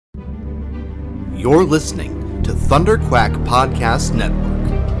You're listening to Thunderquack Podcast Network.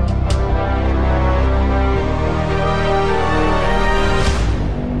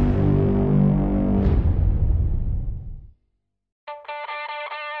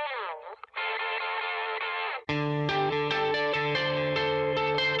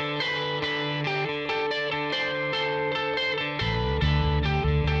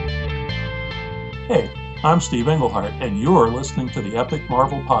 Hey, I'm Steve Englehart, and you're listening to the Epic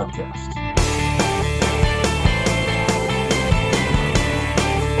Marvel Podcast.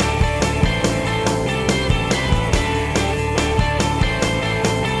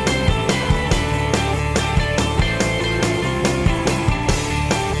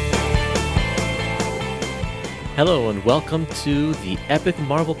 Hello and welcome to the Epic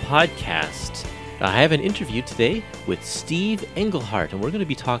Marvel Podcast. I have an interview today with Steve Englehart, and we're going to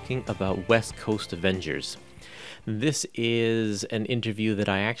be talking about West Coast Avengers. This is an interview that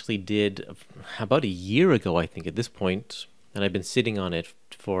I actually did about a year ago, I think, at this point, and I've been sitting on it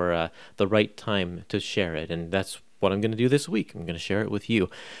for the right time to share it, and that's what I'm going to do this week. I'm going to share it with you.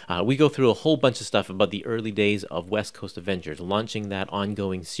 We go through a whole bunch of stuff about the early days of West Coast Avengers, launching that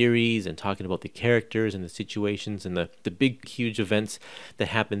ongoing series and talking about the characters and the situations and the big, huge events that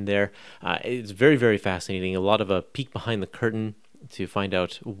happened there. It's very, very fascinating. A lot of a peek behind the curtain to find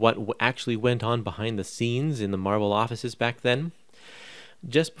out what actually went on behind the scenes in the Marvel offices back then.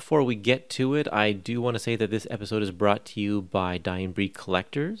 Just before we get to it, I do want to say that this episode is brought to you by Dying Breed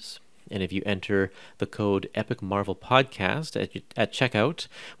Collectors. And if you enter the code Epic Marvel Podcast at checkout,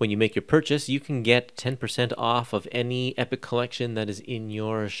 when you make your purchase, you can get 10% off of any Epic collection that is in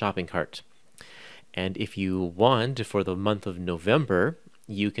your shopping cart. And if you want, for the month of November,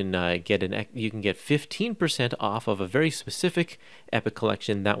 you can get 15% off of a very specific Epic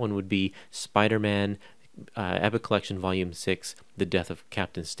collection. That one would be Spider-Man Epic Collection Volume 6, The Death of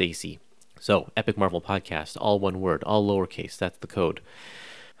Captain Stacy. So, Epic Marvel Podcast, all one word, all lowercase, that's the code.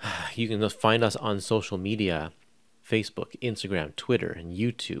 You can find us on social media, Facebook, Instagram, Twitter, and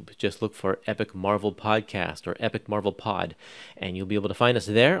YouTube. Just look for Epic Marvel Podcast or Epic Marvel Pod, and you'll be able to find us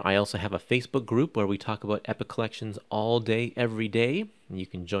there. I also have a Facebook group where we talk about Epic Collections all day, every day. And you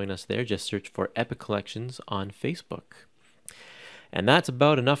can join us there. Just search for Epic Collections on Facebook. And that's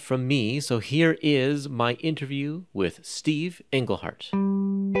about enough from me. So here is my interview with Steve Englehart.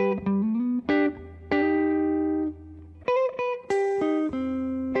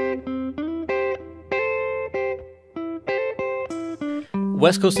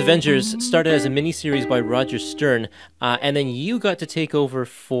 West Coast Avengers started as a miniseries by Roger Stern, and then you got to take over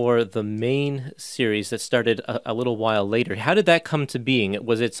for the main series that started a little while later. How did that come to being?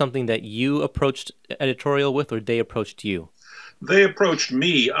 Was it something that you approached editorial with, or they approached you? They approached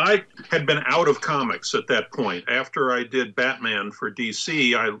me. I had been out of comics at that point. After I did Batman for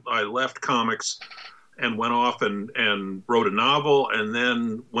DC, I left comics and went off and wrote a novel, and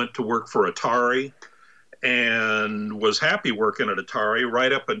then went to work for Atari. And was happy working at Atari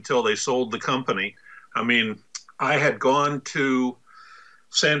right up until they sold the company. I mean, I had gone to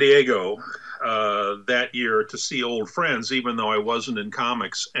San Diego that year to see old friends, even though I wasn't in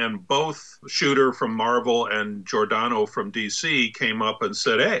comics. And both Shooter from Marvel and Giordano from DC came up and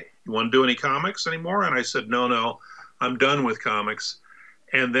said, "Hey, you want to do any comics anymore?" And I said, no, I'm done with comics.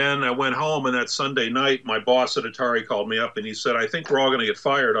 And then I went home, and that Sunday night, my boss at Atari called me up, and he said, "I think we're all going to get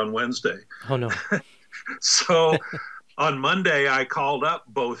fired on Wednesday." Oh, no. So on Monday, I called up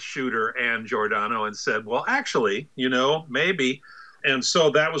both Shooter and Giordano and said, well, actually, maybe. And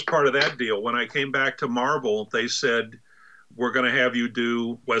so that was part of that deal. When I came back to Marvel, they said, we're going to have you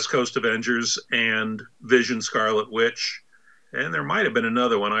do West Coast Avengers and Vision, Scarlet Witch. And there might have been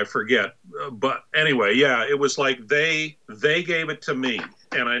another one, I forget. But anyway, yeah, it was like they gave it to me.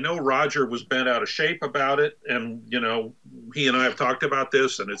 And I know Roger was bent out of shape about it. And, he and I have talked about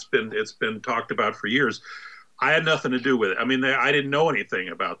this, and it's been talked about for years. I had nothing to do with it. I mean, I didn't know anything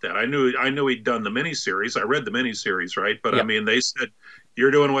about that. I knew he'd done the miniseries. I read the miniseries, right? But yep. I mean, they said,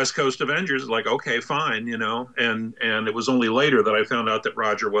 you're doing West Coast Avengers. Like, okay, fine, And it was only later that I found out that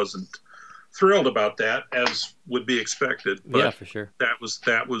Roger wasn't thrilled about that, as would be expected. But yeah, for sure. That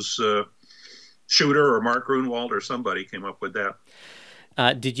was Shooter or Mark Grunwald or somebody came up with that.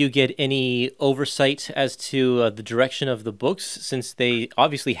 Did you get any oversight as to the direction of the books, since they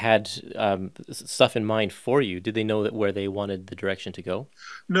obviously had stuff in mind for you? Did they know where they wanted the direction to go?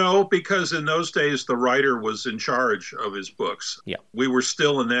 No, because in those days, the writer was in charge of his books. Yeah. We were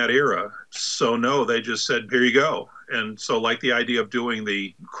still in that era. So no, they just said, here you go. And so like the idea of doing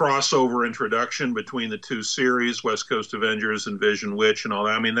the crossover introduction between the two series, West Coast Avengers and Vision Witch and all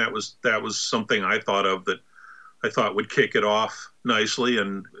that, I mean, that was something I thought of that I thought would kick it off nicely.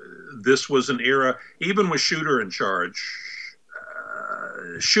 And this was an era, even with Shooter in charge,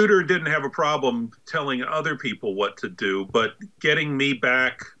 Shooter didn't have a problem telling other people what to do, but getting me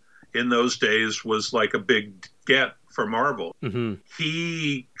back in those days was like a big get for Marvel. Mm-hmm.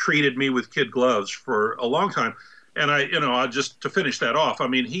 He treated me with kid gloves for a long time. And I just to finish that off, I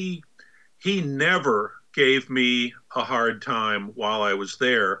mean, he never gave me a hard time while I was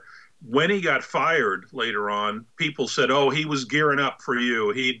there. When he got fired later on, people said, "Oh, he was gearing up for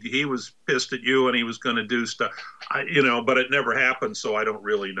you. He was pissed at you, and he was going to do stuff." But it never happened, so I don't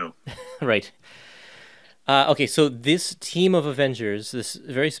really know. Right. Okay, so this team of Avengers, this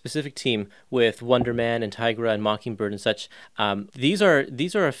very specific team with Wonder Man and Tigra and Mockingbird and such, these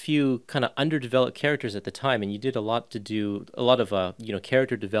are a few kind of underdeveloped characters at the time, and you did a lot of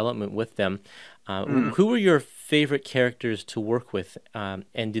character development with them. Who were your favorite characters to work with,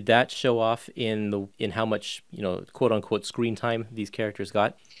 and did that show off in how much quote unquote screen time these characters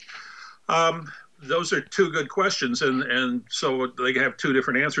got? Those are two good questions, and so they have two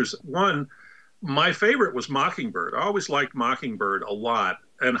different answers. One, my favorite was Mockingbird. I always liked Mockingbird a lot,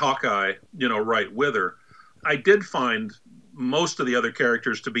 and Hawkeye, right with her. I did find most of the other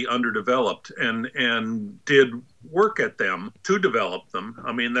characters to be underdeveloped, and did work at them to develop them.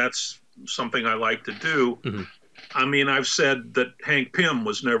 I mean, that's something I like to do. Mm-hmm. I mean, I've said that Hank Pym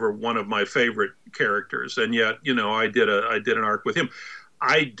was never one of my favorite characters, and yet, I did an arc with him.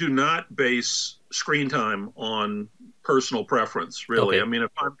 I do not base screen time on personal preference, really. Okay. I mean,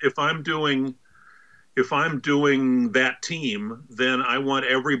 if I'm doing that team, then I want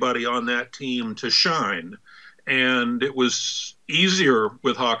everybody on that team to shine. And it was easier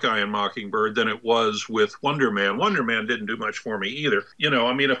with Hawkeye and Mockingbird than it was with Wonder Man. Wonder Man didn't do much for me either.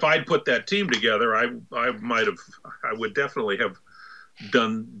 I mean, if I'd put that team together, I would definitely have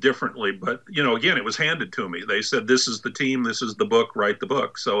done differently. But, again, it was handed to me. They said, this is the team, this is the book, write the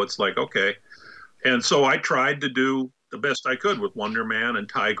book. So it's like, okay. And so I tried to do the best I could with Wonder Man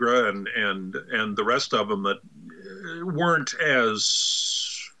and Tigra and the rest of them that weren't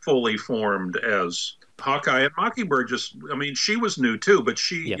as fully formed as Hawkeye. And Mockingbird she was new too, but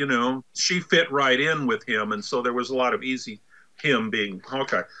she, she fit right in with him. And so there was a lot of him being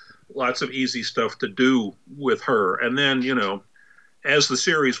Hawkeye, lots of easy stuff to do with her. And then, as the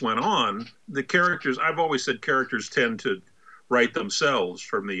series went on, the characters, I've always said characters tend to write themselves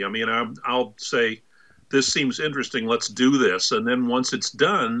for me. I mean, I'll say, this seems interesting, let's do this. And then once it's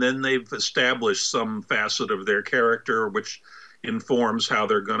done, then they've established some facet of their character, which informs how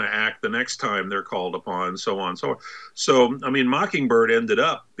they're going to act the next time they're called upon, and so on. So, I mean, Mockingbird ended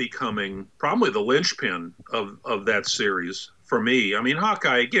up becoming probably the linchpin of that series for me. I mean,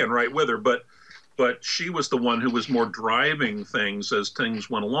 Hawkeye, again, right with her, but she was the one who was more driving things as things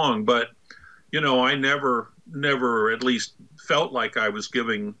went along. But, I never at least felt like I was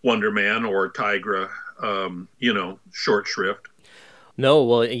giving Wonder Man or Tigra, short shrift. No,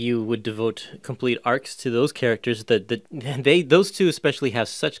 well, you would devote complete arcs to those characters. Those two especially have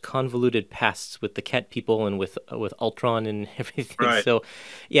such convoluted pasts with the Cat people and with Ultron and everything. Right. So,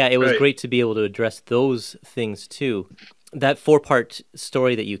 yeah, it was great to be able to address those things too. That 4-part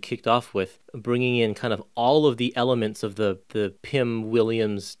story that you kicked off with, bringing in kind of all of the elements of the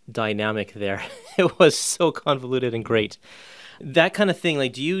Pym-Williams dynamic there, it was so convoluted and great. That kind of thing,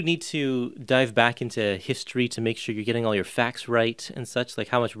 like, do you need to dive back into history to make sure you're getting all your facts right and such? Like,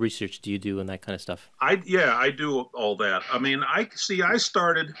 how much research do you do and that kind of stuff? I do all that. I mean, I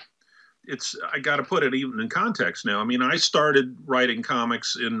started, I got to put it even in context now. I mean, I started writing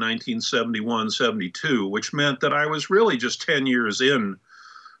comics in 1971, 72, which meant that I was really just 10 years in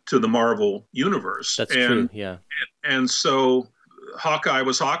to the Marvel universe. That's true, yeah. And so Hawkeye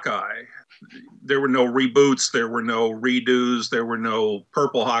was Hawkeye. There were no reboots, there were no redos, there were no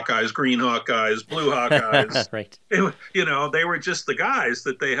purple Hawkeyes, green Hawkeyes, blue Hawkeyes. Right. They were just the guys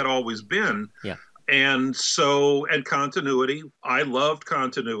that they had always been. Yeah. And continuity, I loved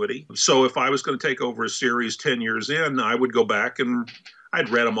continuity. So if I was going to take over a series 10 years in, I would go back and I'd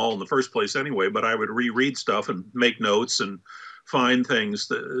read them all in the first place anyway, but I would reread stuff and make notes and find things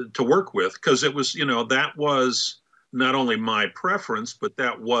to work with. Because it was, that was not only my preference, but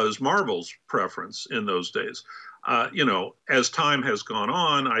that was Marvel's preference in those days. As time has gone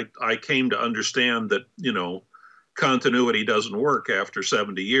on, I came to understand that, continuity doesn't work after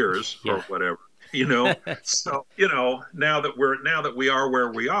 70 years or whatever, So, now that we are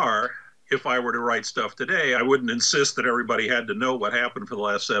where we are, if I were to write stuff today, I wouldn't insist that everybody had to know what happened for the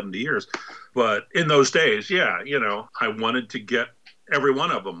last 70 years. But in those days, I wanted to get every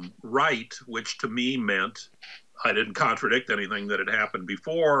one of them right, which to me meant I didn't contradict anything that had happened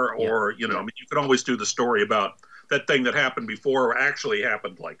before, or, you could always do the story about that thing that happened before actually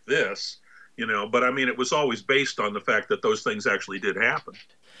happened like this, but I mean, it was always based on the fact that those things actually did happen.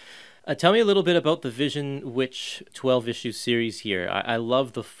 Tell me a little bit about the Vision Witch 12-issue series here. I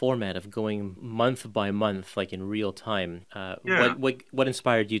love the format of going month by month, like in real time. What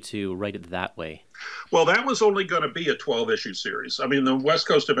inspired you to write it that way? Well, that was only going to be a 12-issue series. I mean, the West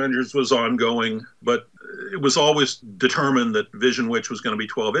Coast Avengers was ongoing, but it was always determined that Vision Witch was going to be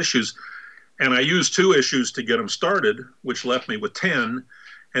 12 issues. And I used 2 issues to get them started, which left me with 10.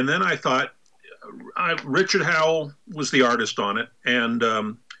 And then I thought, Richard Howell was the artist on it, and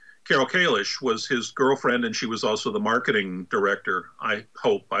Carol Kalish was his girlfriend, and she was also the marketing director. I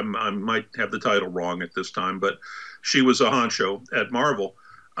hope. I might have the title wrong at this time, but she was a honcho at Marvel.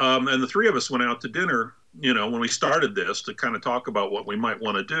 And the 3 of us went out to dinner, when we started this, to kind of talk about what we might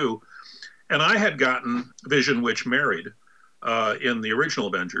want to do. And I had gotten Vision Witch married in the original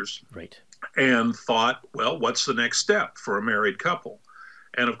Avengers. Right. And thought, well, what's the next step for a married couple?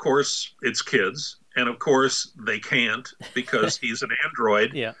 And of course, it's kids. And of course, they can't because he's an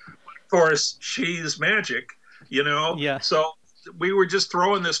android. Yeah. Of course, she's magic, Yeah. So we were just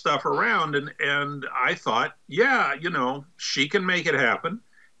throwing this stuff around. And I thought, yeah, she can make it happen.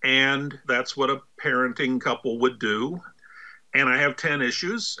 And that's what a parenting couple would do. And I have 10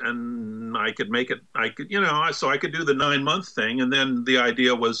 issues, and I could make it, so I could do the 9-month thing. And then the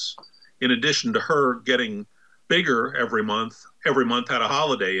idea was, in addition to her getting bigger every month had a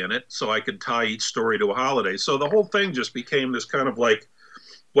holiday in it, so I could tie each story to a holiday. So the whole thing just became this kind of like,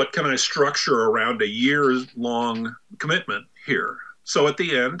 what can I structure around a year-long commitment here? So at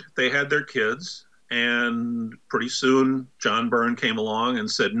the end, they had their kids, and pretty soon John Byrne came along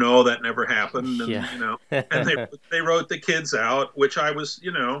and said, no, that never happened. And, and they wrote the kids out, which I was,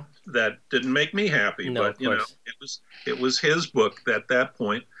 that didn't make me happy. No, but, it was his book at that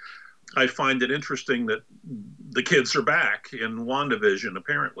point. I find it interesting that the kids are back in WandaVision,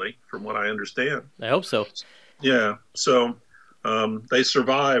 apparently, from what I understand. I hope so. Yeah. So they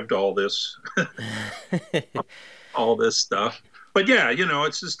survived all this, all this stuff. But yeah,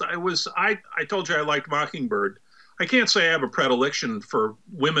 it's just, I told you I liked Mockingbird. I can't say I have a predilection for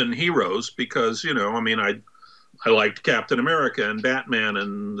women heroes because, I liked Captain America and Batman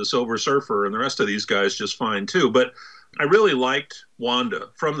and the Silver Surfer and the rest of these guys just fine too. But I really liked Wanda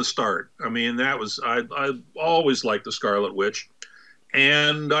from the start. I mean, I always liked the Scarlet Witch,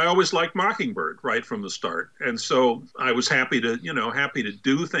 and I always liked Mockingbird right from the start. And so I was happy to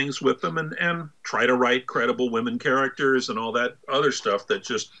do things with them and try to write credible women characters and all that other stuff that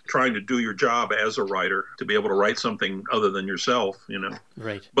just trying to do your job as a writer to be able to write something other than yourself,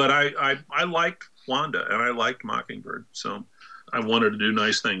 Right. But I liked Wanda and I liked Mockingbird. So I wanted to do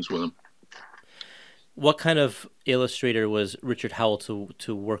nice things with them. What kind of illustrator was Richard Howell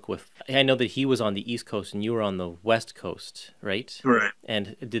to work with? I know that he was on the East Coast and you were on the West Coast, right? Right.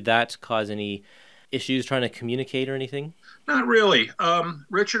 And did that cause any issues trying to communicate or anything? Not really.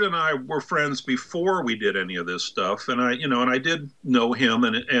 Richard and I were friends before we did any of this stuff, and I did know him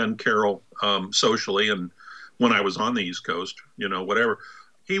and Carol socially, and when I was on the East Coast, whatever.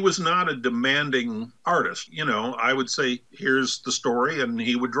 He was not a demanding artist. I would say, here's the story, and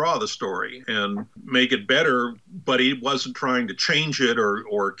he would draw the story and make it better, but he wasn't trying to change it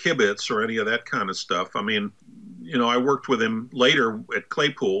or kibitz or any of that kind of stuff. I mean, I worked with him later at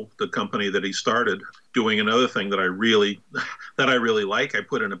Claypool, the company that he started, doing another thing that I really like. I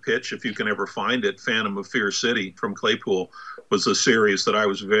put in a pitch, if you can ever find it, Phantom of Fear City from Claypool was a series that I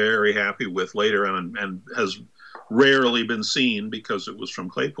was very happy with later and has rarely been seen because it was from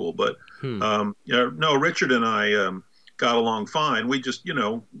Claypool. But no, Richard and I got along fine. We just,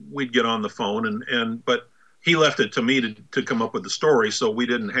 we'd get on the phone but he left it to me to come up with the story, so we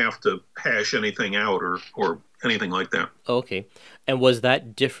didn't have to hash anything out or anything like that. Okay. And was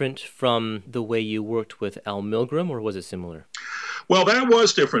that different from the way you worked with Al Milgrom, or was it similar? Well, that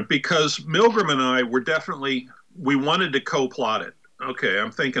was different because Milgrom and I were we wanted to co-plot it. Okay,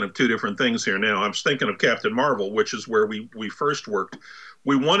 I'm thinking of 2 different things here now. I'm thinking of Captain Marvel, which is where we first worked.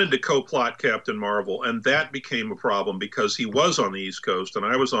 We wanted to co-plot Captain Marvel, and that became a problem because he was on the East Coast and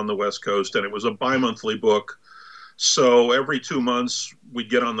I was on the West Coast, and it was a bi-monthly book. So every 2 months,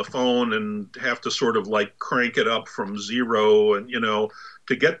 we'd get on the phone and have to sort of like crank it up from 0 and,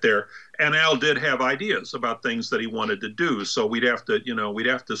 to get there. And Al did have ideas about things that he wanted to do. So we'd have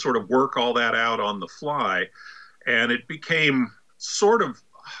to sort of work all that out on the fly. And it became sort of,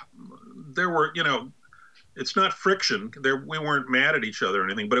 there were, it's not friction. We weren't mad at each other or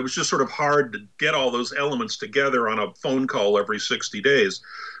anything, but it was just sort of hard to get all those elements together on a phone call every 60 days.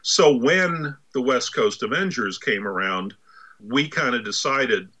 So when the West Coast Avengers came around, we kind of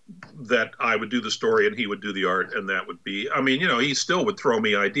decided, that I would do the story and he would do the art, and that would be, I mean, he still would throw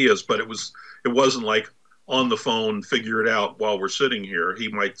me ideas, but it wasn't like on the phone, figure it out while we're sitting here. He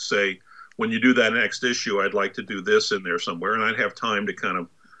might say, when you do that next issue, I'd like to do this in there somewhere, and I'd have time to kind of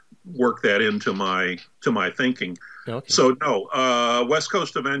work that into my thinking. Okay. So no, West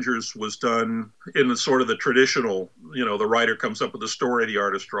Coast Avengers was done in the sort of the traditional, the writer comes up with the story, the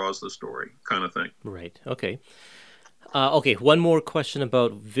artist draws the story kind of thing. Right. Okay. Okay, one more question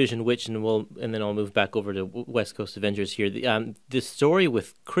about Vision Witch, and then I'll move back over to West Coast Avengers here. The story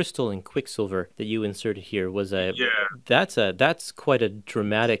with Crystal and Quicksilver that you inserted here was that's quite a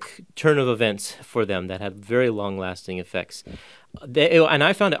dramatic turn of events for them that had very long-lasting effects. And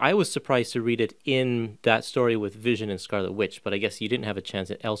I found I was surprised to read it in that story with Vision and Scarlet Witch, but I guess you didn't have a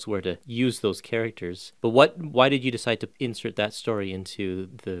chance elsewhere to use those characters. But why did you decide to insert that story into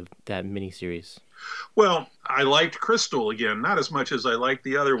that miniseries? Well, I liked Crystal again, not as much as I liked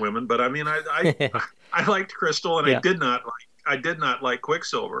the other women, but I mean, I liked Crystal, and I did not like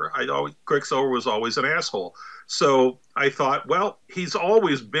Quicksilver. Quicksilver was always an asshole. So I thought, well, he's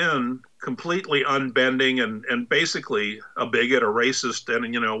always been completely unbending and basically a bigot, a racist,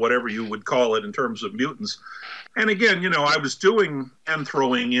 and whatever you would call it in terms of mutants. And again, I was doing and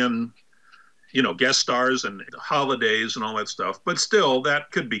throwing in guest stars and holidays and all that stuff. But still,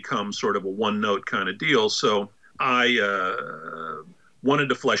 that could become sort of a one-note kind of deal. So I wanted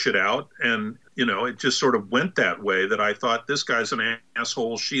to flesh it out. And, it just sort of went that way, that I thought, this guy's an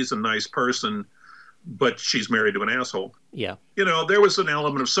asshole. She's a nice person, but she's married to an asshole. Yeah. There was an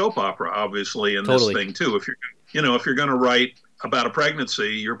element of soap opera, obviously, in this thing, too. If you're going to write about a pregnancy,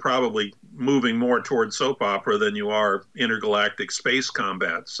 you're probably moving more towards soap opera than you are intergalactic space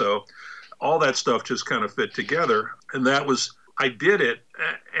combat. So all that stuff just kind of fit together. And I did it,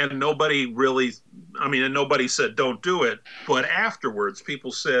 and nobody said don't do it. But afterwards,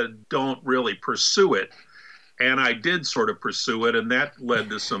 people said don't really pursue it. And I did sort of pursue it, and that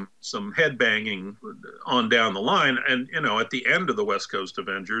led to some head banging on down the line. And, at the end of the West Coast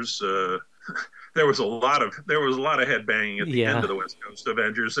Avengers, there was a lot of head banging at the end of the West Coast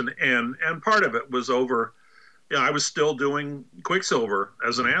Avengers. And part of it was over. I was still doing Quicksilver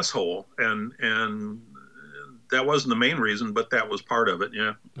as an asshole, and that wasn't the main reason, but that was part of it,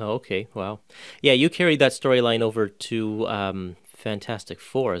 yeah. Oh, okay, wow. Yeah, you carried that storyline over to Fantastic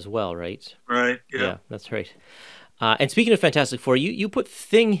Four as well, right? Right, yeah. Yeah, that's right. And speaking of Fantastic Four, you put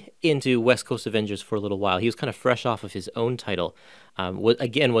Thing into West Coast Avengers for a little while. He was kind of fresh off of his own title.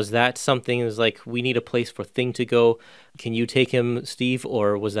 Was that something that was like, we need a place for Thing to go? Can you take him, Steve,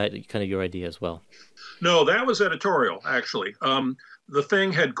 or was that kind of your idea as well? No, that was editorial, actually. The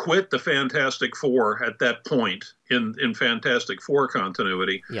Thing had quit the Fantastic Four at that point in Fantastic Four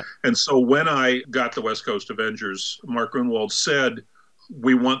continuity. Yeah. And so when I got the West Coast Avengers, Mark Grunwald said,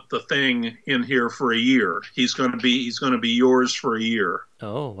 we want the Thing in here for a year. He's going to be yours for a year.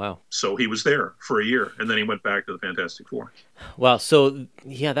 Oh, wow. So he was there for a year, and then he went back to the Fantastic Four. Wow. So,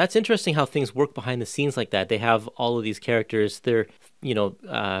 yeah, that's interesting how things work behind the scenes like that. They have all of these characters. They're,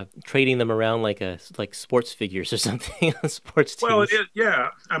 trading them around like sports figures or something on sports teams. Well, yeah.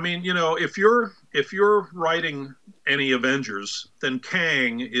 I mean, if you're writing any Avengers, then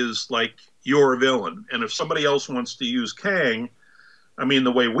Kang is like your villain. And if somebody else wants to use Kang, I mean,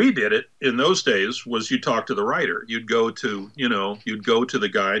 the way we did it in those days was you talk to the writer. You'd go to the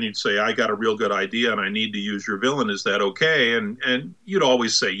guy and you'd say, I got a real good idea and I need to use your villain. Is that okay? And you'd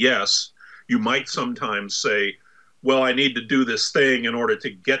always say yes. You might sometimes say, well, I need to do this thing in order to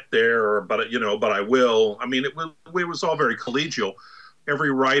get there, but I will. I mean, it was all very collegial.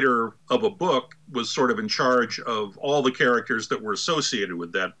 Every writer of a book was sort of in charge of all the characters that were associated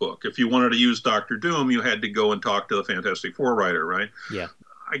with that book. If you wanted to use Dr. Doom, you had to go and talk to the Fantastic Four writer, right? Yeah.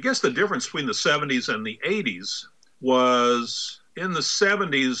 I guess the difference between the 70s and the 80s was, in the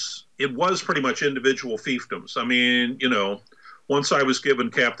 70s, it was pretty much individual fiefdoms. I mean, once I was given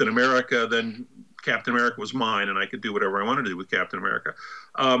Captain America, then Captain America was mine, and I could do whatever I wanted to do with Captain America.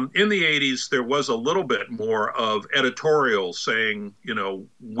 In the 80s, there was a little bit more of editorial saying,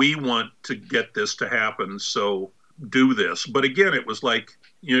 we want to get this to happen, so do this. But again, it was like,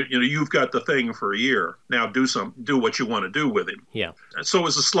 you've got the Thing for a year. Now do what you want to do with him. Yeah. So it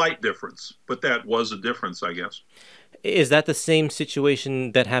was a slight difference, but that was a difference, I guess. Is that the same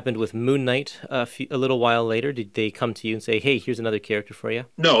situation that happened with Moon Knight a little while later? Did they come to you and say, hey, here's another character for you?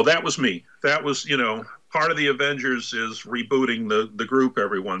 No, that was me. That was, part of the Avengers is rebooting the group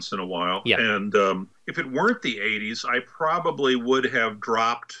every once in a while. Yeah. And if it weren't the 80s, I probably would have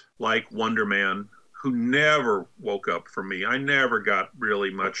dropped like Wonder Man, who never woke up for me. I never got really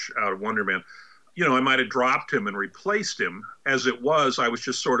much out of Wonder Man. I might have dropped him and replaced him. As it was, I was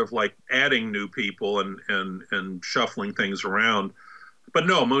just sort of like adding new people and shuffling things around. But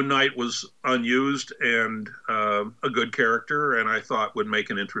no, Moon Knight was unused and a good character, and I thought would make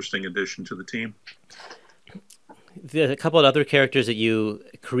an interesting addition to the team. A couple of other characters that you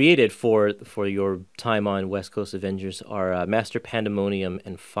created for your time on West Coast Avengers are Master Pandemonium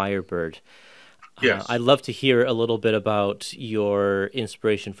and Firebird. Yes. I'd love to hear a little bit about your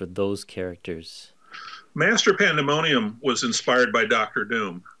inspiration for those characters. Master Pandemonium was inspired by Doctor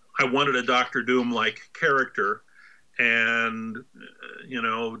Doom. I wanted a Doctor Doom-like character, and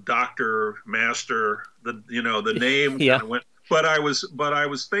Doctor, Master, the name yeah. kind of went. But I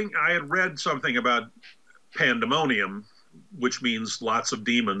was thinking, I had read something about Pandemonium, which means lots of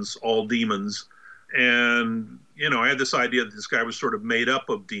demons, all demons. And, I had this idea that this guy was sort of made up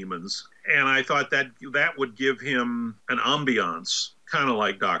of demons. And I thought that would give him an ambiance, kind of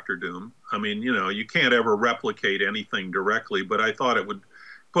like Doctor Doom. I mean, you can't ever replicate anything directly, but I thought it would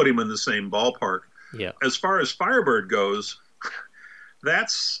put him in the same ballpark. Yeah. As far as Firebird goes,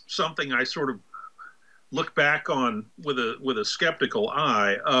 that's something I sort of look back on with a skeptical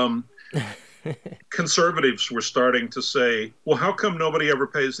eye. Conservatives were starting to say, well, how come nobody ever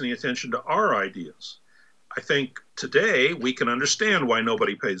pays any attention to our ideas? I think today we can understand why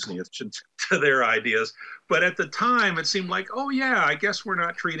nobody pays any attention to their ideas. But at the time, it seemed like, oh, yeah, I guess we're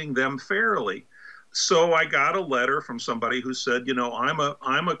not treating them fairly. So I got a letter from somebody who said,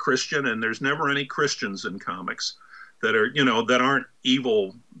 I'm a Christian, and there's never any Christians in comics that are, that aren't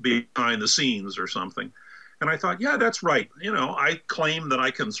evil behind the scenes or something. And I thought, yeah, that's right. I claim that I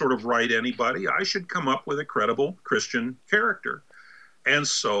can sort of write anybody. I should come up with a credible Christian character. And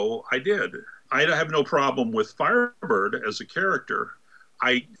so I did. I have no problem with Firebird as a character.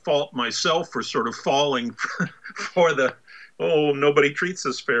 I fault myself for sort of falling for the, nobody treats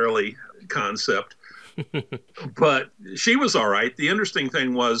us fairly concept. But she was all right. The interesting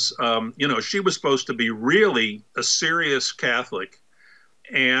thing was, she was supposed to be really a serious Catholic.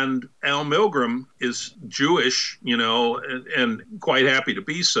 And Al Milgrom is Jewish, and quite happy to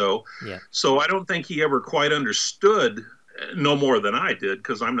be so. Yeah. So I don't think he ever quite understood, no more than I did,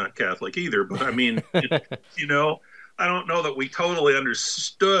 because I'm not Catholic either. But I mean, I don't know that we totally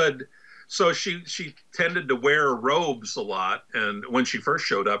understood. So she tended to wear robes a lot. And when she first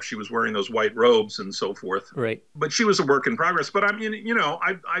showed up, she was wearing those white robes and so forth. Right. But she was a work in progress. But I mean,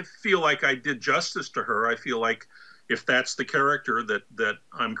 I feel like I did justice to her. I feel like if that's the character that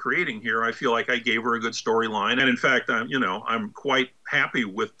I'm creating here, I feel like I gave her a good storyline. And in fact, I'm quite happy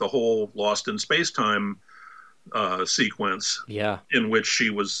with the whole Lost in Space-Time sequence, in which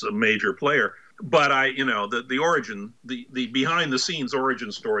she was a major player. But the origin, the behind the scenes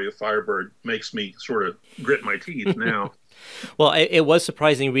origin story of Firebird makes me sort of grit my teeth now. Well, it was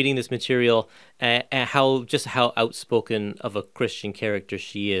surprising reading this material, how outspoken of a Christian character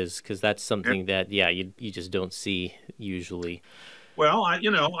she is, because that's something that you just don't see usually. Well, I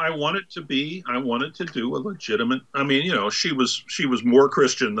wanted to do a legitimate. I mean, she was more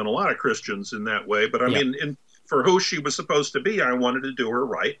Christian than a lot of Christians in that way. But I mean, for who she was supposed to be, I wanted to do her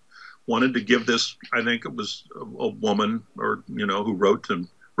right. Wanted to give this. I think it was a woman, or who wrote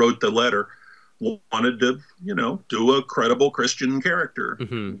the letter. Wanted to, do a credible Christian character.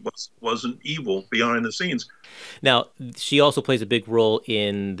 Mm-hmm. Wasn't evil behind the scenes. Now, she also plays a big role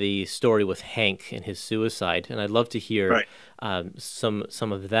in the story with Hank and his suicide, and I'd love to hear some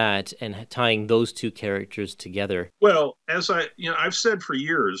of that and tying those two characters together. Well, as I've said for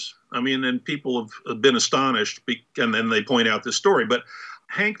years, I mean, and people have been astonished, and then they point out this story, but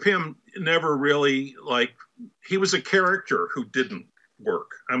Hank Pym never really, he was a character who didn't work.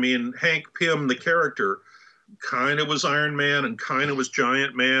 I mean, Hank Pym, the character, kind of was Iron Man and kind of was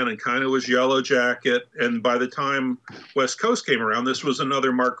Giant Man and kind of was Yellow Jacket. And by the time West Coast came around, this was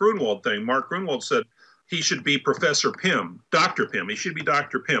another Mark Grunwald thing. Mark Grunwald said he should be Professor Pym, Dr. Pym. He should be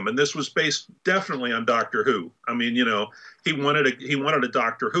Dr. Pym. And this was based definitely on Doctor Who. I mean, he wanted a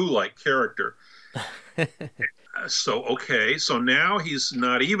Doctor Who-like character. So now he's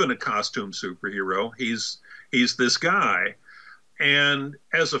not even a costume superhero. He's this guy. And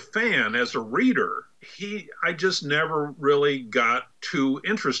as a fan, as a reader, I just never really got too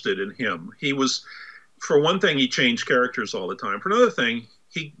interested in him. He was, for one thing, he changed characters all the time. For another thing,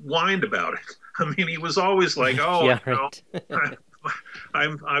 he whined about it. I mean, he was always like, right.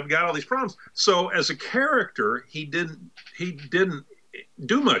 I've got all these problems. So as a character, he didn't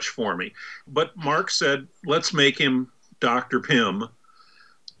do much for me. But Mark said, let's make him Dr. Pym.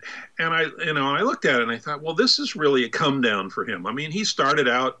 And I looked at it and I thought, well, this is really a come down for him. I mean, he started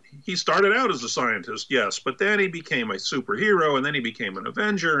out, he started out as a scientist, yes, but then he became a superhero, and then he became an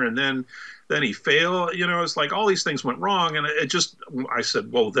Avenger, and then he failed. You know, it's like all these things went wrong, and I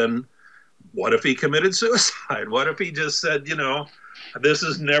said, well, then what if he committed suicide? What if he just said, you know, this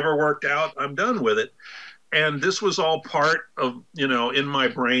has never worked out, I'm done with it? And this was all part of, you know, in my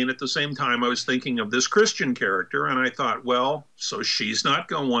brain. At the same time, I was thinking of this Christian character, and I thought, well, so she's not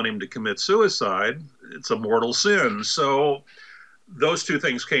going to want him to commit suicide. It's a mortal sin. So those two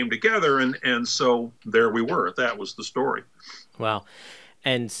things came together, and so there we were. That was the story. Wow.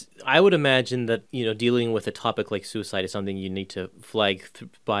 And I would imagine that, you know, dealing with a topic like suicide is something you need to flag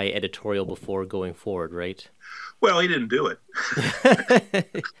by editorial before going forward, right? Well, he didn't do it.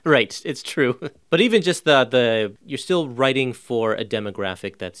 Right, it's true. But even just the you're still writing for a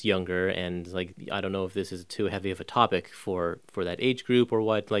demographic that's younger, and like, I don't know if this is too heavy of a topic for that age group or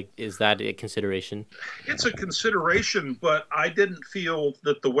what. Like, is that a consideration? It's a consideration, but I didn't feel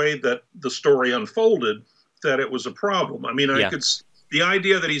that the way that the story unfolded, that it was a problem. I mean, the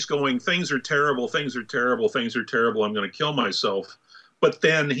idea that he's going, things are terrible, things are terrible, things are terrible, I'm going to kill myself. But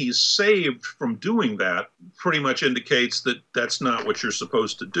then he's saved from doing that, pretty much indicates that that's not what you're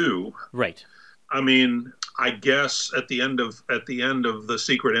supposed to do. Right. I mean, I guess at the end of The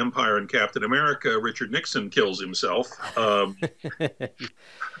Secret Empire and Captain America, Richard Nixon kills himself. But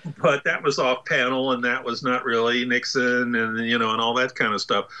that was off panel, and that was not really Nixon, and, you know, and all that kind of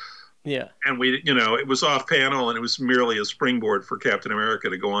stuff. Yeah. And we, you know, it was off panel, and it was merely a springboard for Captain America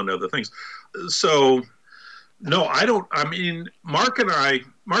to go on to other things. So, no, I don't. I mean, Mark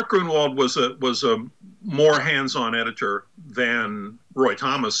Grunwald was a more hands-on editor than Roy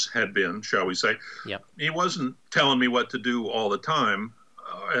Thomas had been, shall we say. Yep. He wasn't telling me what to do all the time,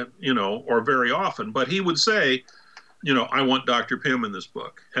 you know, or very often, but he would say, you know, I want Dr. Pym in this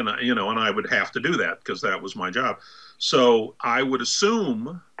book. And, you know, and I would have to do that because that was my job. So I would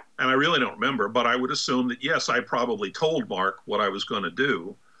assume, and I really don't remember, but I would assume that, yes, I probably told Mark what I was going to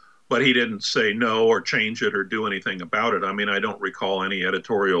do, but he didn't say no or change it or do anything about it. I mean, I don't recall any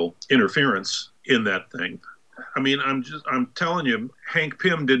editorial interference in that thing. I mean, I'm telling you, Hank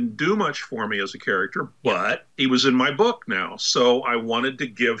Pym didn't do much for me as a character, but he was in my book now. So I wanted to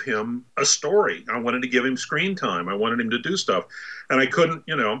give him a story. I wanted to give him screen time. I wanted him to do stuff. And I couldn't,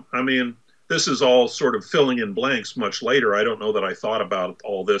 you know, I mean, this is all sort of filling in blanks much later. I don't know that I thought about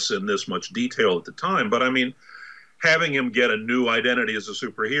all this in this much detail at the time, but I mean, having him get a new identity as a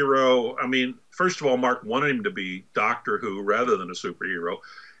superhero. I mean, first of all, Mark wanted him to be Doctor Who rather than a superhero.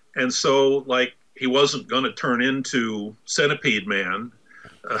 And so, like, he wasn't going to turn into Centipede Man.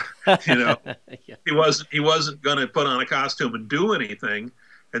 You know, yeah. He wasn't going to put on a costume and do anything.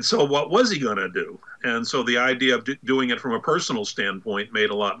 And so what was he going to do? And so the idea of doing it from a personal standpoint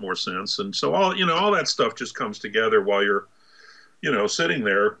made a lot more sense. And so all that stuff just comes together while you're, you know, sitting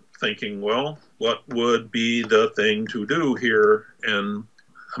there thinking, well, what would be the thing to do here? And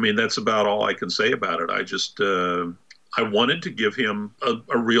I mean, that's about all I can say about it. I just, I wanted to give him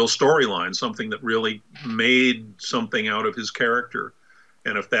a real storyline, something that really made something out of his character.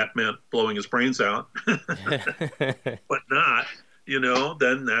 And if that meant blowing his brains out, but not, you know,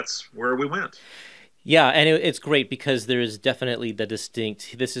 then that's where we went. Yeah, and it's great because there is definitely the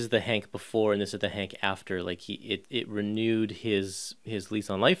distinct. This is the Hank before, and this is the Hank after. Like it renewed his lease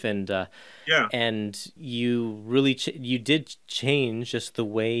on life, and yeah, and you really you did change just the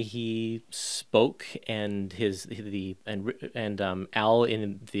way he spoke and Al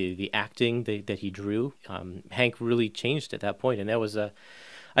in the acting that he drew. Hank really changed at that point, and that was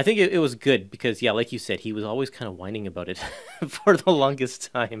I think it was good because, yeah, like you said, he was always kind of whining about it for the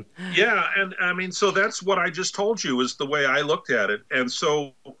longest time. Yeah, and I mean, so that's what I just told you is the way I looked at it. And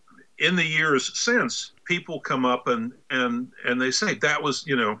so in the years since, people come up and they say that was,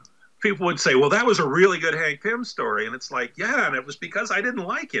 you know, people would say, well, that was a really good Hank Pym story. And it's like, yeah, and it was because I didn't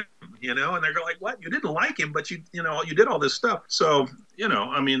like him, you know, and they're like, what? You didn't like him, but you know, you did all this stuff. So, you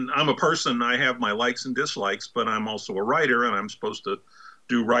know, I mean, I'm a person, I have my likes and dislikes, but I'm also a writer and I'm supposed to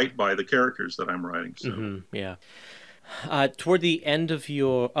do right by the characters that I'm writing. So. Mm-hmm, yeah. Toward the end of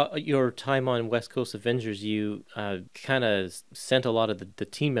your time on West Coast Avengers, you kind of sent a lot of the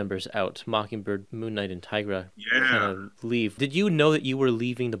team members out, Mockingbird, Moon Knight, and Tigra. Yeah. Kind of leave. Did you know that you were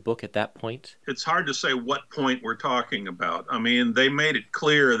leaving the book at that point? It's hard to say what point we're talking about. I mean, they made it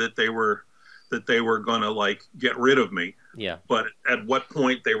clear that they were going to, like, get rid of me. Yeah. But at what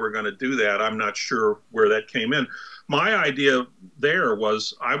point they were going to do that, I'm not sure where that came in. My idea there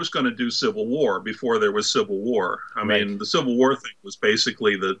was I was going to do Civil War before there was Civil War. I mean, the Civil War thing was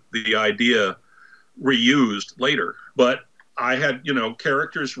basically the idea reused later. But I had, you know,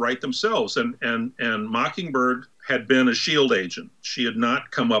 characters write themselves. And Mockingbird had been a SHIELD agent. She had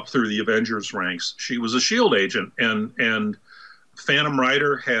not come up through the Avengers ranks. She was a SHIELD agent, and Phantom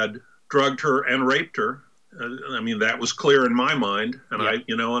Rider had drugged her and raped her. I mean, that was clear in my mind, and I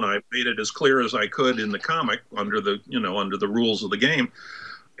made it as clear as I could in the comic under the rules of the game.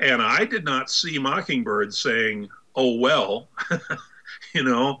 And I did not see Mockingbird saying, "Oh well,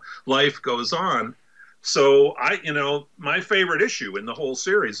 life goes on." So my favorite issue in the whole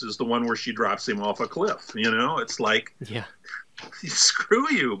series is the one where she drops him off a cliff. It's like, yeah, screw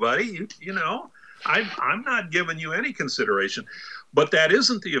you, buddy. I'm not giving you any consideration. But that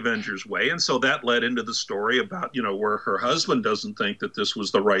isn't the Avengers way. And so that led into the story about, where her husband doesn't think that this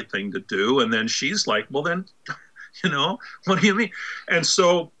was the right thing to do. And then she's like, well, then, what do you mean? And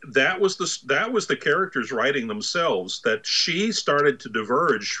so that was the characters writing themselves, that she started to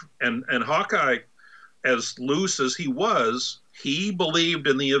diverge. And Hawkeye, as loose as he was, he believed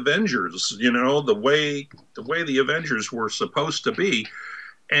in the Avengers, the way the Avengers were supposed to be.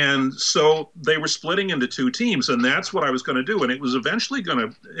 And so they were splitting into two teams, and that's what I was going to do. And it was eventually going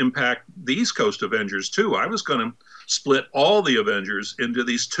to impact the East Coast Avengers, too. I was going to split all the Avengers into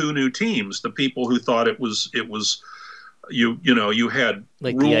these two new teams, the people who thought it was you had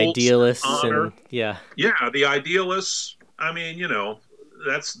like rules, the idealists, honor. and yeah, the idealists. I mean,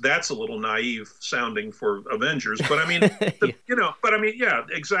 that's a little naive sounding for Avengers, but I mean,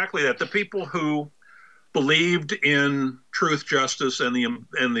 exactly that. The people who believed in truth, justice, and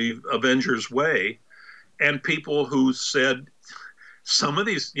the Avengers way, and people who said some of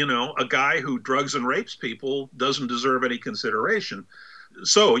these, a guy who drugs and rapes people doesn't deserve any consideration.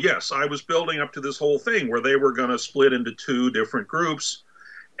 So yes, I was building up to this whole thing where they were going to split into two different groups,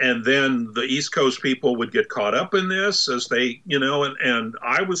 and then the East Coast people would get caught up in this as they, and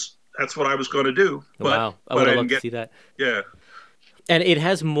that's what I was going to do. Wow, I would love to see that. Yeah. And it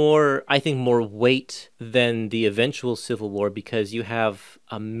has more weight than the eventual Civil War, because you have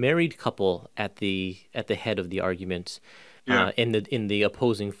a married couple at the head of the argument, in the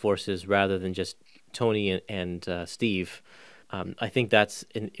opposing forces, rather than just Tony and Steve. I think that's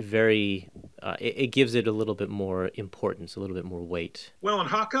it gives it a little bit more importance, a little bit more weight. Well, and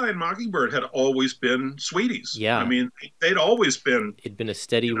Hawkeye and Mockingbird had always been sweeties. Yeah. I mean, they'd always been. It'd been a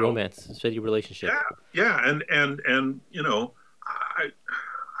steady romance, a steady relationship. Yeah, and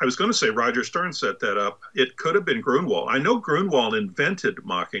I was going to say Roger Stern set that up. It could have been Grunwald. I know Grunwald invented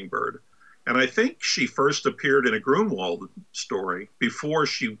Mockingbird, and I think she first appeared in a Grunwald story before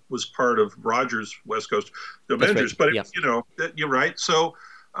she was part of Roger's West Coast Avengers. Right. But you're right. So,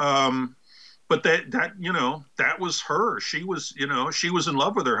 but that was her. She was in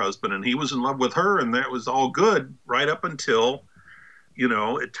love with her husband, and he was in love with her, and that was all good right up until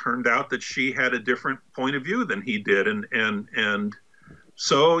it turned out that she had a different point of view than he did, and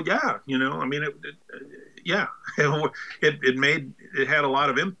so it had a lot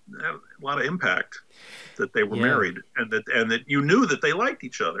of impact that they were married, and that you knew that they liked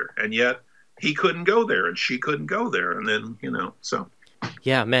each other, and yet he couldn't go there and she couldn't go there, and then so.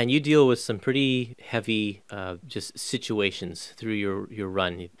 Yeah, man, you deal with some pretty heavy just situations through your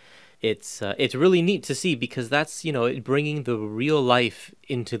run. It's really neat to see, because that's bringing the real life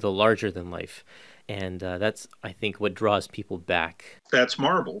into the larger than life, and that's, I think, what draws people back. That's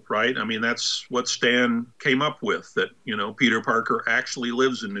Marvel, right? I mean, that's what Stan came up with, that Peter Parker actually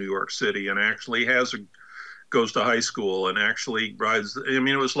lives in New York City and actually goes to high school and actually rides. I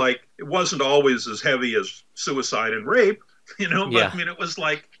mean, it wasn't always as heavy as suicide and rape, but I mean, it was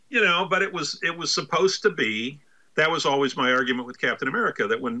like, but it was supposed to be. That was always my argument with Captain America,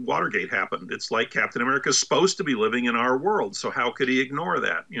 that when Watergate happened, it's like Captain America's supposed to be living in our world, so how could he ignore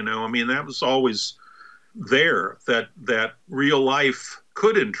that? I mean, that was always there, that real life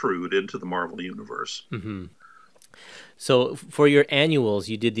could intrude into the Marvel universe. Mm-hmm. So for your annuals,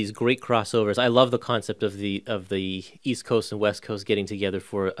 you did these great crossovers. I love the concept of the East Coast and West Coast getting together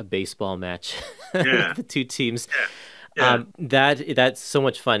for a baseball match. Yeah. The two teams. Yeah. Yeah. That's so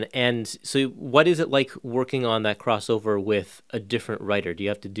much fun. And so what is it like working on that crossover with a different writer? Do you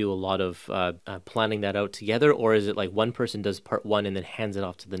have to do a lot of planning that out together, or is it like one person does part one and then hands it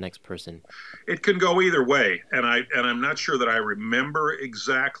off to the next person? It can go either way, and I'm not sure that I remember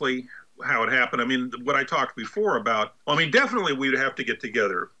exactly how it happened. I mean, what I talked before about, definitely we'd have to get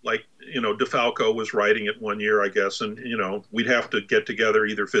together. Like, DeFalco was writing it one year, I guess, and, we'd have to get together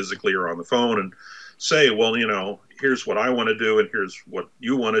either physically or on the phone and say, well, here's what I want to do and here's what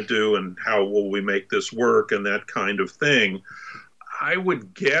you want to do and how will we make this work and that kind of thing. I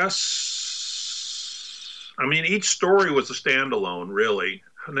would guess, each story was a standalone, really.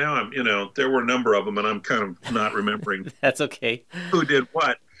 Now there were a number of them and I'm kind of not remembering. That's okay. Who did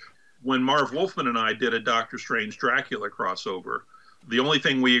what. when Marv Wolfman and I did a Doctor Strange Dracula crossover, the only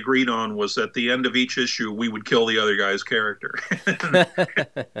thing we agreed on was at the end of each issue, we would kill the other guy's character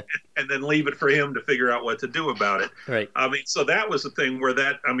and then leave it for him to figure out what to do about it. Right. I mean, so that was the thing where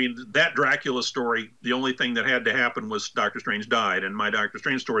that Dracula story, the only thing that had to happen was Doctor Strange died. And my Doctor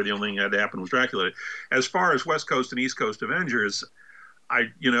Strange story, the only thing that had to happen was Dracula. As far as West Coast and East Coast Avengers,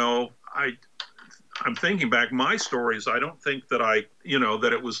 I'm thinking back, my stories, I don't think that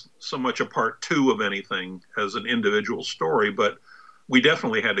that it was so much a part two of anything as an individual story, but we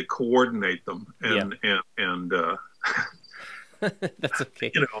definitely had to coordinate them, and that's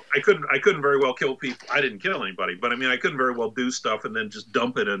okay. I couldn't very well kill people. I didn't kill anybody, but I mean, I couldn't very well do stuff and then just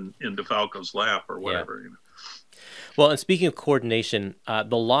dump it into Falco's lap or whatever. Well, and speaking of coordination,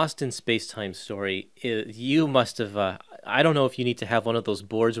 the Lost in Space-Time story, you must have, I don't know if you need to have one of those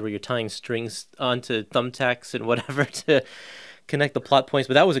boards where you're tying strings onto thumbtacks and whatever to connect the plot points,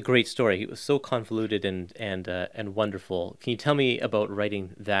 but that was a great story. It was so convoluted and wonderful. Can you tell me about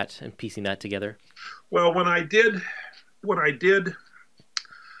writing that and piecing that together? Well, when I did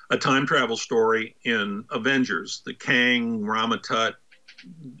a time travel story in Avengers, the Kang, Ramatut,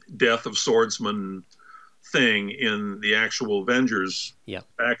 Death of Swordsman thing in the actual Avengers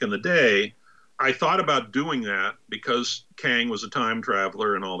back in the day, I thought about doing that because Kang was a time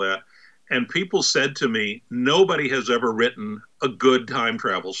traveler and all that. And people said to me, nobody has ever written a good time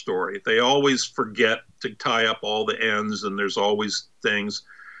travel story. They always forget to tie up all the ends, and there's always things,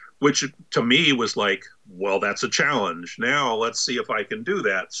 which to me was like, well, that's a challenge. Now let's see if I can do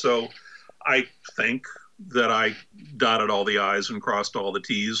that. So I think that I dotted all the I's and crossed all the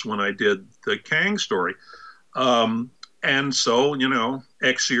T's when I did the Kang story. And so,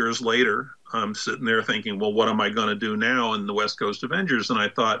 X years later, I'm sitting there thinking, well, what am I going to do now in the West Coast Avengers? And I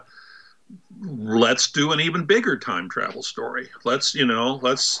thought, let's do an even bigger time travel story. Let's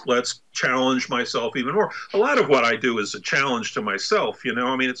challenge myself even more. A lot of what I do is a challenge to myself.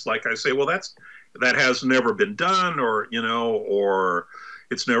 I mean, it's like I say, well, that has never been done, or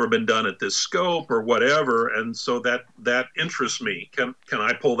it's never been done at this scope or whatever. And so that interests me. Can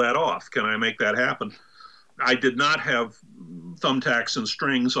I pull that off? Can I make that happen? I did not have thumbtacks and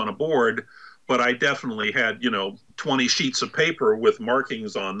strings on a board, but I definitely had, 20 sheets of paper with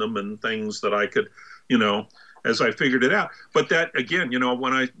markings on them and things that I could, as I figured it out. But that, again,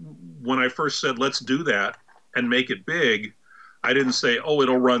 when I first said, let's do that and make it big, I didn't say, oh,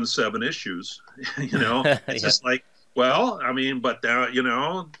 it'll run 7 issues. It's just like, well, I mean, but now,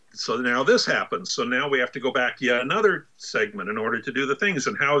 so now this happens. So now we have to go back yet another segment in order to do the things.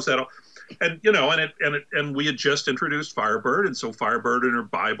 And how is that all? And and we had just introduced Firebird, and so Firebird and her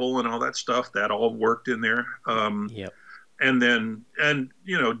Bible and all that stuff, that all worked in there. And then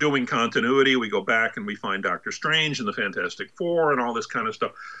doing continuity, we go back and we find Doctor Strange and the Fantastic Four and all this kind of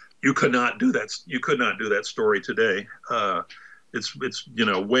stuff. You could not do that. You could not do that story today. It's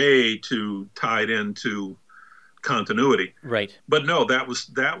way too tied into continuity. Right. But no, that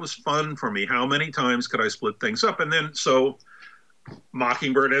was fun for me. How many times could I split things up? And then so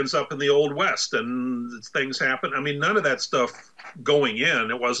Mockingbird ends up in the Old West and things happen. I mean, none of that stuff going in,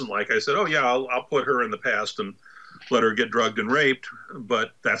 it wasn't like I said, oh yeah, I'll put her in the past and let her get drugged and raped,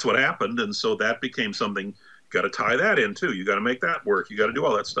 but that's what happened. And so that became something, you got to tie that in too. You got to make that work. You got to do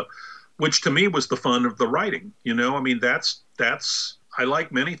all that stuff, which to me was the fun of the writing. I mean, that's, I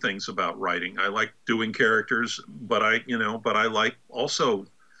like many things about writing. I like doing characters, but I like also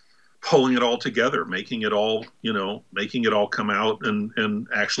pulling it all together, making it all come out and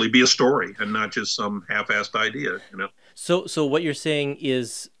actually be a story and not just some half-assed idea, So what you're saying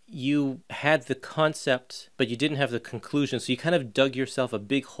is you had the concept, but you didn't have the conclusion. So you kind of dug yourself a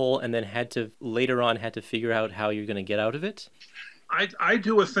big hole and then later on had to figure out how you're going to get out of it? I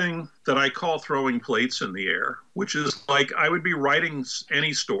do a thing that I call throwing plates in the air, which is like I would be writing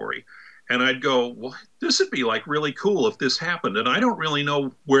any story and I'd go, well, this would be like really cool if this happened. And I don't really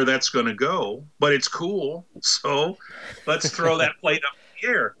know where that's going to go, but it's cool. So let's throw that plate up in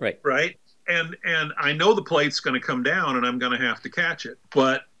the air. Right. And I know the plate's going to come down and I'm going to have to catch it.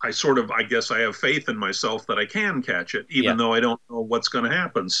 But I guess I have faith in myself that I can catch it, even though I don't know what's going to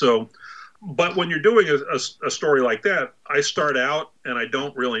happen. So, but when you're doing a story like that, I start out and I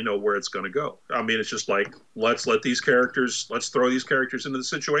don't really know where it's going to go. I mean, it's just like, let's throw these characters into the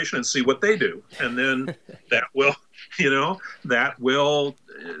situation and see what they do. And then that will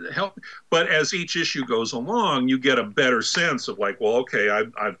help. But as each issue goes along, you get a better sense of like, well, okay,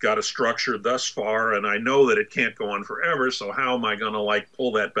 I've got a structure thus far and I know that it can't go on forever. So how am I going to like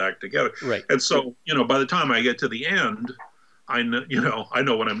pull that back together? Right. And so, by the time I get to the end, I know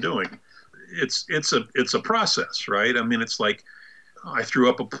what I'm doing. It's a process, right? I mean, it's like I threw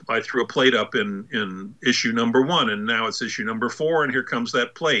a plate up in issue number 1, and now it's issue number 4, and here comes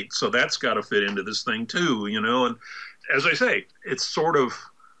that plate. So that's got to fit into this thing too, And as I say, it's sort of,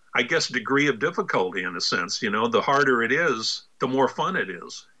 I guess, degree of difficulty in a sense. The harder it is, the more fun it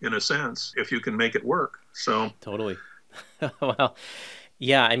is, in a sense, if you can make it work. So totally. Well,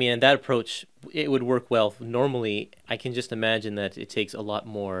 yeah, I mean, and that approach, it would work well. Normally, I can just imagine that it takes a lot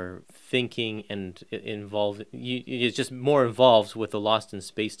more thinking and it's just more involved with the Lost in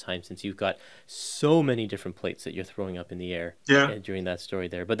Space-Time, since you've got so many different plates that you're throwing up in the air during that story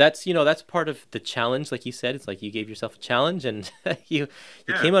there. But that's, that's part of the challenge, like you said. It's like you gave yourself a challenge, and you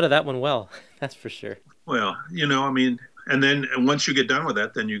came out of that one well. That's for sure. Well, I mean, and once you get done with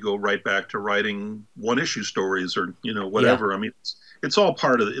that, then you go right back to writing one-issue stories or, whatever. Yeah. I mean, it's all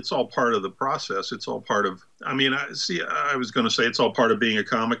part of the process. It's all part of, I mean, I was going to say it's all part of being a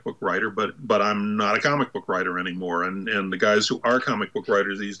comic book writer, but I'm not a comic book writer anymore. And the guys who are comic book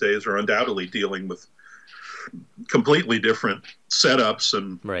writers these days are undoubtedly dealing with completely different setups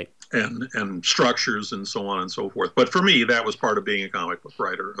and structures and so on and so forth. But for me, that was part of being a comic book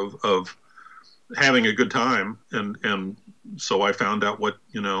writer, of having a good time. And so I found out what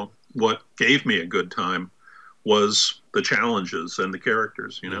gave me a good time was the challenges and the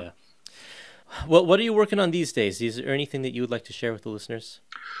characters, Yeah. Well, what are you working on these days? Is there anything that you would like to share with the listeners?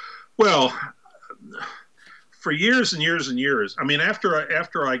 Well, for years and years and years, I mean,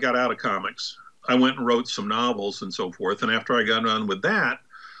 after I got out of comics, I went and wrote some novels and so forth. And after I got on with that,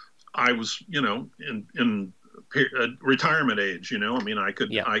 I was, in retirement age, I mean, I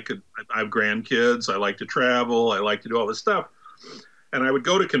have grandkids. I like to travel. I like to do all this stuff. And I would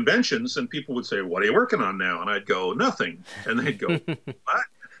go to conventions, and people would say, "What are you working on now?" And I'd go, "Nothing." And they'd go, "What?"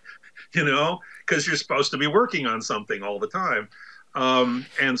 Because you're supposed to be working on something all the time.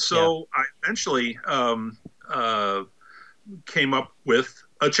 And so I eventually came up with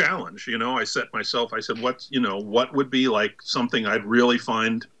a challenge. I said, what would be like something I'd really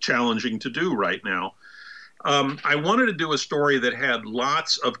find challenging to do right now? I wanted to do a story that had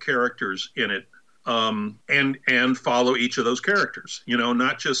lots of characters in it. And follow each of those characters,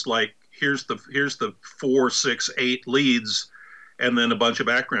 not just like here's the 4, 6, 8 leads and then a bunch of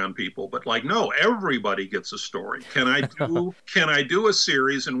background people, but like, no, everybody gets a story. Can I do a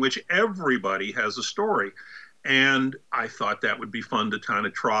series in which everybody has a story? And I thought that would be fun to kind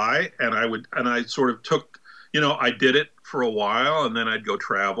of try. And I sort of took, I did it for a while, and then I'd go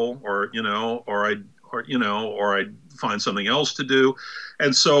travel or I'd find something else to do.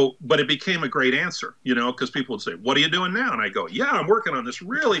 And so, but it became a great answer, because people would say, "What are you doing now?" And I go, "Yeah, I'm working on this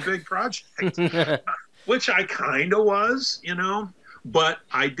really big project," which I kind of was, but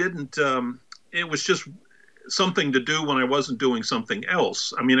I didn't, it was just something to do when I wasn't doing something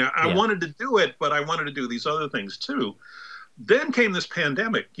else. I mean, I wanted to do it, but I wanted to do these other things too. Then came this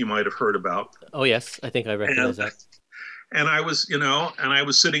pandemic you might have heard about. Oh, yes. I think I recognize that. And I was,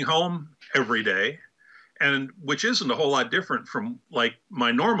 sitting home every day, and which isn't a whole lot different from like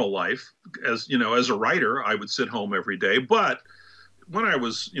my normal life. As a writer, I would sit home every day. But when I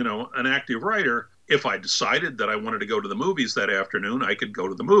was, an active writer, if I decided that I wanted to go to the movies that afternoon, I could go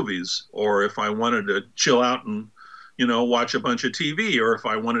to the movies. Or if I wanted to chill out and, watch a bunch of TV, or if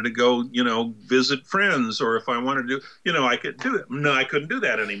I wanted to go, visit friends, or if I wanted to do, I could do it. No, I couldn't do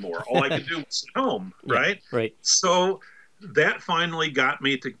that anymore. All I could do was sit home, right? Yeah, right. So that finally got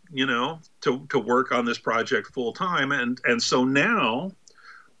me to, to work on this project full time. And so now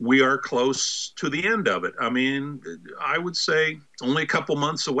we are close to the end of it. I mean, I would say only a couple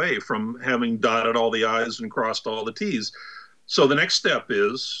months away from having dotted all the I's and crossed all the T's. So the next step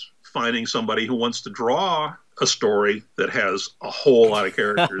is finding somebody who wants to draw a story that has a whole lot of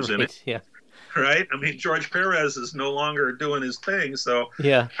characters in it. Yeah. Right? I mean, George Perez is no longer doing his thing. So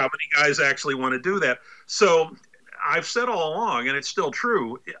yeah, how many guys actually want to do that? So I've said all along, and it's still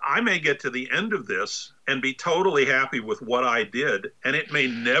true, I may get to the end of this and be totally happy with what I did, and it may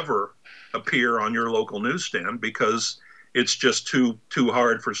never appear on your local newsstand because it's just too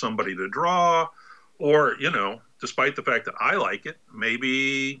hard for somebody to draw, or, despite the fact that I like it,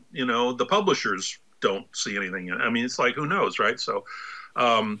 maybe, the publishers don't see anything. I mean, it's like, who knows, right? So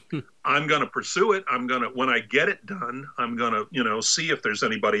I'm going to pursue it. When I get it done, I'm going to, see if there's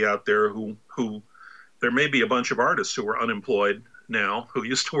anybody out there who there may be a bunch of artists who are unemployed now who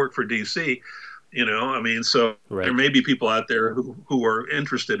used to work for DC, so right. There may be people out there who are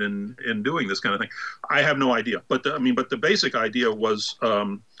interested in doing this kind of thing. I have no idea, but the basic idea was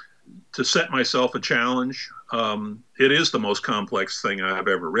to set myself a challenge. It is the most complex thing I've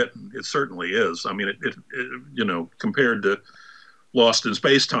ever written. It certainly is. I mean, it compared to Lost in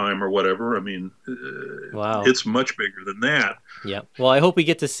Space-Time or whatever. I mean, wow, it's much bigger than that. Yeah. Well, I hope we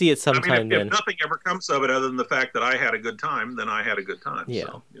get to see it sometime. I mean, if nothing ever comes of it other than the fact that I had a good time, then I had a good time. Yeah.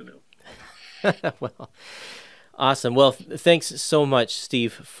 So, you know. Well, awesome. Well, thanks so much,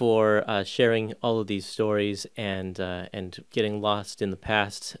 Steve, for sharing all of these stories and getting lost in the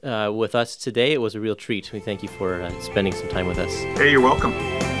past with us today. It was a real treat. We thank you for spending some time with us. Hey, you're welcome.